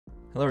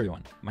Hello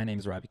everyone, my name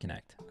is Robbie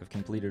Knecht. I've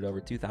completed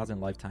over 2,000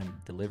 lifetime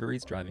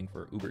deliveries driving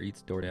for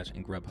UberEats, DoorDash,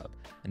 and Grubhub.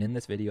 And in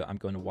this video, I'm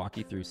going to walk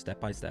you through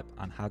step by step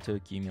on how to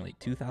accumulate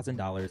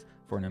 $2,000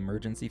 for an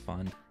emergency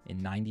fund in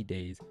 90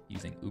 days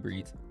using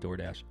UberEats,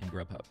 DoorDash, and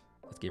Grubhub.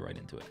 Let's get right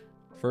into it.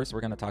 First,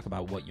 we're going to talk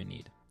about what you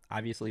need.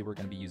 Obviously, we're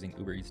going to be using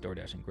UberEats,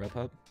 DoorDash, and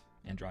Grubhub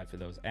and drive for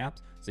those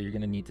apps. So you're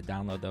going to need to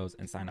download those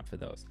and sign up for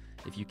those.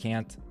 If you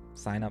can't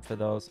sign up for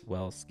those,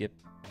 well, skip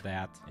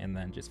that and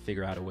then just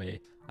figure out a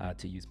way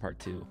to use part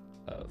 2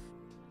 of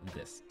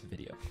this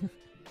video.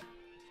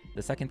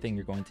 The second thing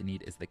you're going to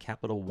need is the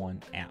Capital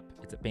One app.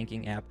 It's a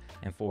banking app,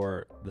 and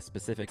for the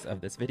specifics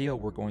of this video,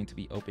 we're going to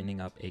be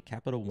opening up a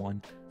Capital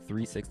One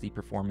 360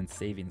 performance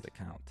savings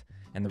account.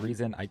 And the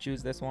reason I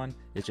choose this one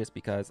is just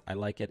because I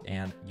like it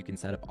and you can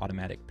set up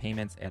automatic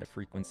payments at a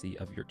frequency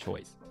of your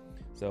choice.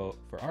 So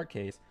for our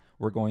case,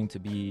 we're going to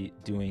be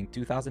doing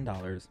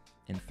 $2,000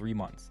 in 3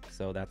 months.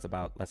 So that's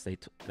about, let's say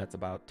that's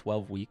about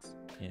 12 weeks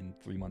in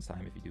 3 months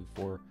time if you do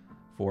 4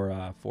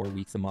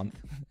 weeks a month.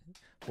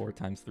 4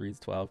 times 3 is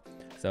 12.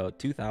 So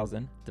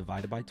 2,000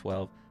 divided by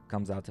 12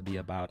 comes out to be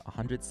about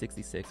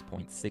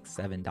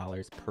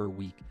 $166.67 per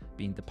week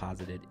being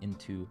deposited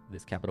into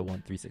this Capital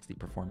One 360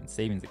 performance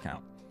savings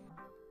account.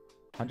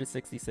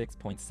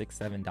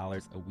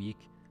 $166.67 a week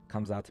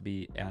comes out to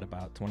be at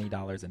about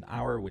 $20 an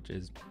hour, which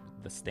is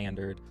the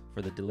standard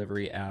for the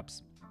delivery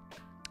apps.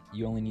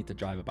 You only need to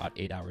drive about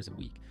 8 hours a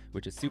week,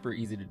 which is super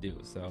easy to do.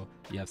 So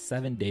you have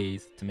 7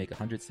 days to make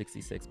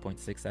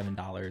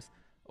 $166.67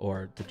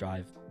 or to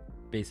drive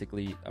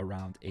basically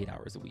around 8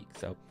 hours a week.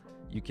 So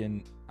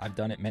I've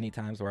done it many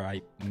times where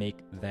I make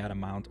that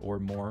amount or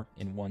more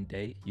in one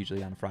day,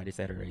 usually on Friday,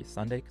 Saturday,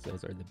 Sunday, because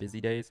those are the busy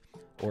days.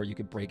 Or you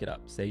could break it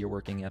up. Say you're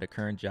working at a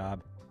current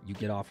job, you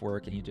get off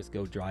work and you just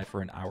go drive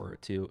for an hour or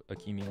two,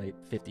 accumulate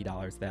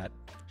 $50 that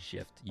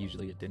shift.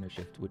 Usually a dinner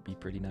shift would be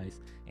pretty nice,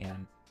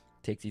 and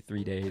takes you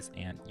 3 days,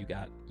 and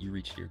you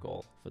reached your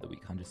goal for the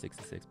week,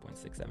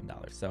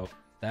 $166.67. So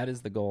that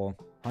is the goal.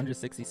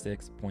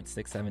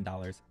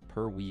 $166.67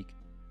 per week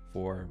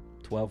for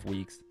 12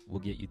 weeks will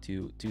get you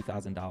to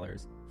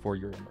 $2,000 for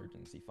your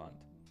emergency fund.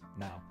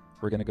 Now,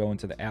 we're going to go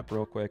into the app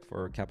real quick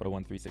for Capital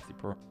One 360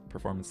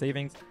 Performance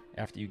Savings.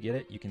 After you get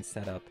it, you can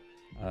set up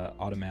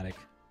automatic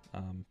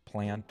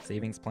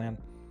savings plan.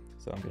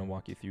 So I'm going to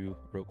walk you through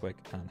real quick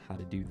on how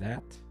to do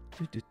that.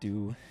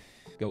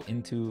 Go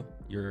into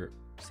your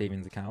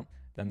savings account.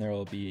 Then there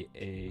will be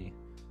a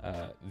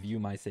view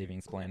my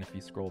savings plan. If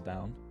you scroll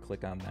down,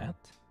 click on that.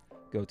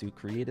 Go to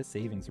create a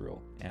savings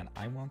rule, and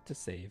I want to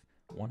save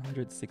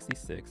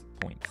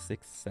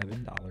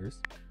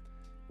 $166.67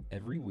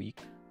 every week,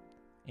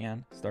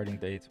 and starting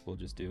dates we'll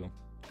just do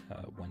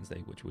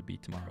Wednesday, which would be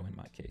tomorrow in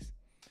my case.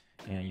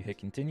 And you hit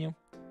continue,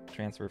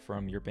 transfer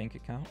from your bank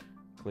account,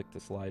 click the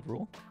slide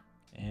rule,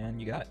 and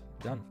you got it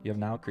done. You have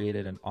now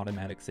created an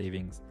automatic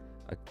savings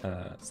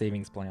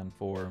plan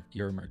for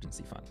your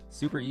emergency fund.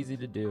 Super easy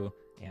to do,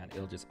 and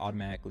it'll just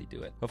automatically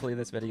do it. Hopefully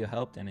this video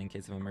helped, and in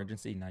case of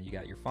emergency, now you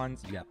got your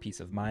funds, you got peace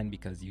of mind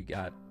because you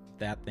got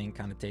that thing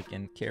kind of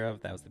taken care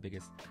of. That was the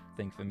biggest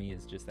thing for me,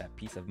 is just that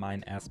peace of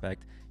mind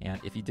aspect. And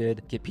if you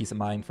did get peace of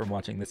mind from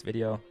watching this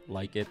video,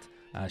 like it,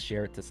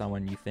 share it to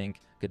someone you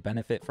think could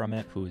benefit from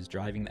it, who is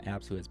driving the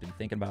apps, who has been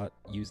thinking about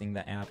using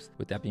the apps.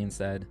 With that being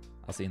said,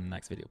 I'll see you in the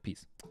next video.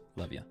 Peace.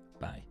 Love you.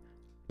 Bye.